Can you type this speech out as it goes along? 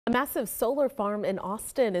A massive solar farm in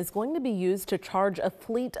Austin is going to be used to charge a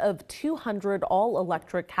fleet of 200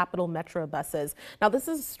 all-electric CAPMetro buses. Now, this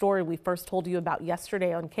is a story we first told you about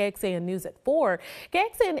yesterday on KXAN News at 4.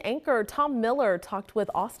 KXAN anchor Tom Miller talked with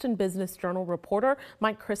Austin Business Journal reporter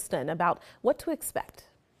Mike Christen about what to expect.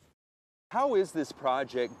 How is this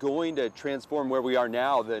project going to transform where we are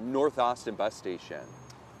now, the North Austin bus station?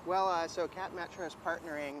 Well, so CAPMetro is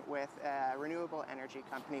partnering with a renewable energy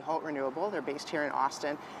company, Holt Renewable. They're based here in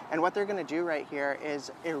Austin. And what they're going to do right here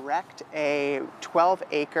is erect a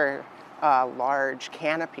 12-acre large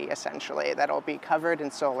canopy, essentially, that'll be covered in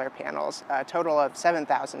solar panels, a total of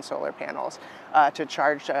 7,000 solar panels, to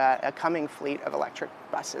charge a coming fleet of electric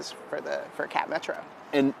buses for CAPMetro.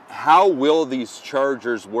 And how will these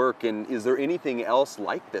chargers work, and is there anything else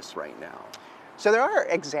like this right now? So there are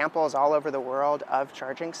examples all over the world of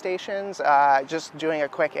charging stations. Just doing a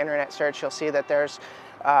quick internet search, you'll see that there's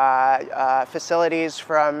facilities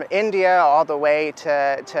from India all the way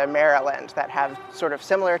to Maryland that have sort of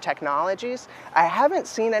similar technologies. I haven't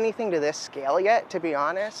seen anything to this scale yet, to be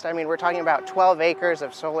honest. I mean, we're talking about 12 acres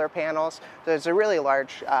of solar panels, so it's a really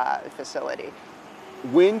large facility.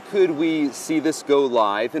 When could we see this go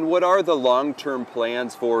live, and what are the long-term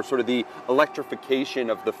plans for sort of the electrification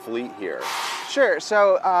of the fleet here? Sure.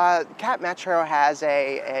 So CAPMetro has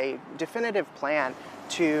a definitive plan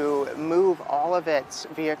to move all of its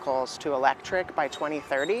vehicles to electric by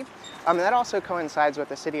 2030. And that also coincides with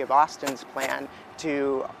the City of Austin's plan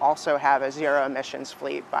to also have a zero emissions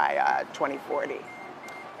fleet by 2040.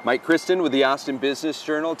 Mike Christen with the Austin Business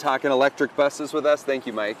Journal talking electric buses with us. Thank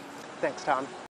you, Mike. Thanks, Tom.